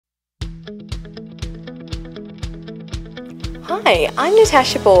Hi, I'm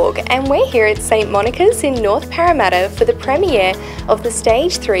Natasha Borg and we're here at St Monica's in North Parramatta for the premiere of the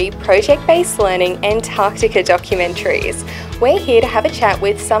Stage 3 Project-Based Learning Antarctica documentaries. We're here to have a chat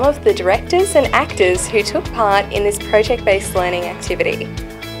with some of the directors and actors who took part in this project-based learning activity.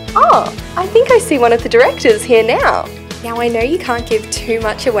 Oh, I think I see one of the directors here now. Now I know you can't give too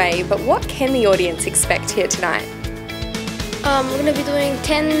much away, but what can the audience expect here tonight? We're going to be doing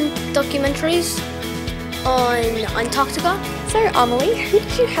 10 documentaries on Antarctica. So Amelie, who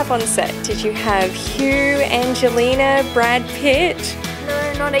did you have on set? Did you have Hugh, Angelina, Brad Pitt?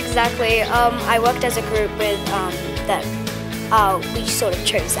 No, not exactly. I worked as a group with we sort of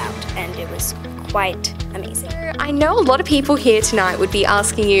chose out, and it was quite amazing. I know a lot of people here tonight would be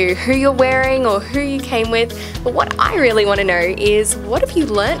asking you who you're wearing or who you came with, but what I really want to know is what have you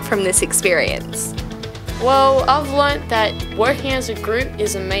learnt from this experience? Well, I've learnt that working as a group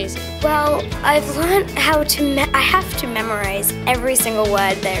is amazing. Well, I've learnt how to I have to memorize every single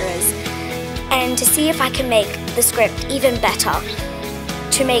word there is, and to see if I can make the script even better,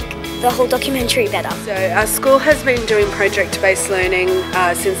 to make the whole documentary better. So our school has been doing project-based learning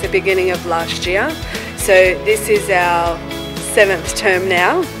since the beginning of last year. So this is our 7th term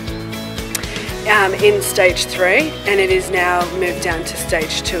now in Stage 3, and it is now moved down to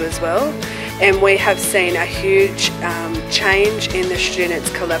Stage 2 as well. And we have seen a huge change in the students'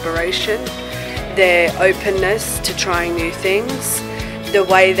 collaboration, their openness to trying new things, the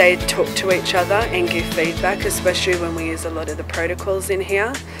way they talk to each other and give feedback, especially when we use a lot of the protocols in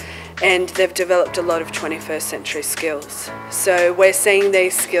here. And they've developed a lot of 21st century skills. So we're seeing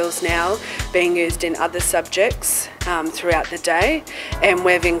these skills now being used in other subjects throughout the day, and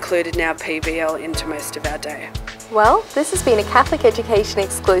we've included now PBL into most of our day. Well, this has been a Catholic Education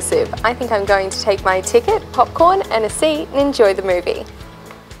exclusive. I think I'm going to take my ticket, popcorn and a seat and enjoy the movie.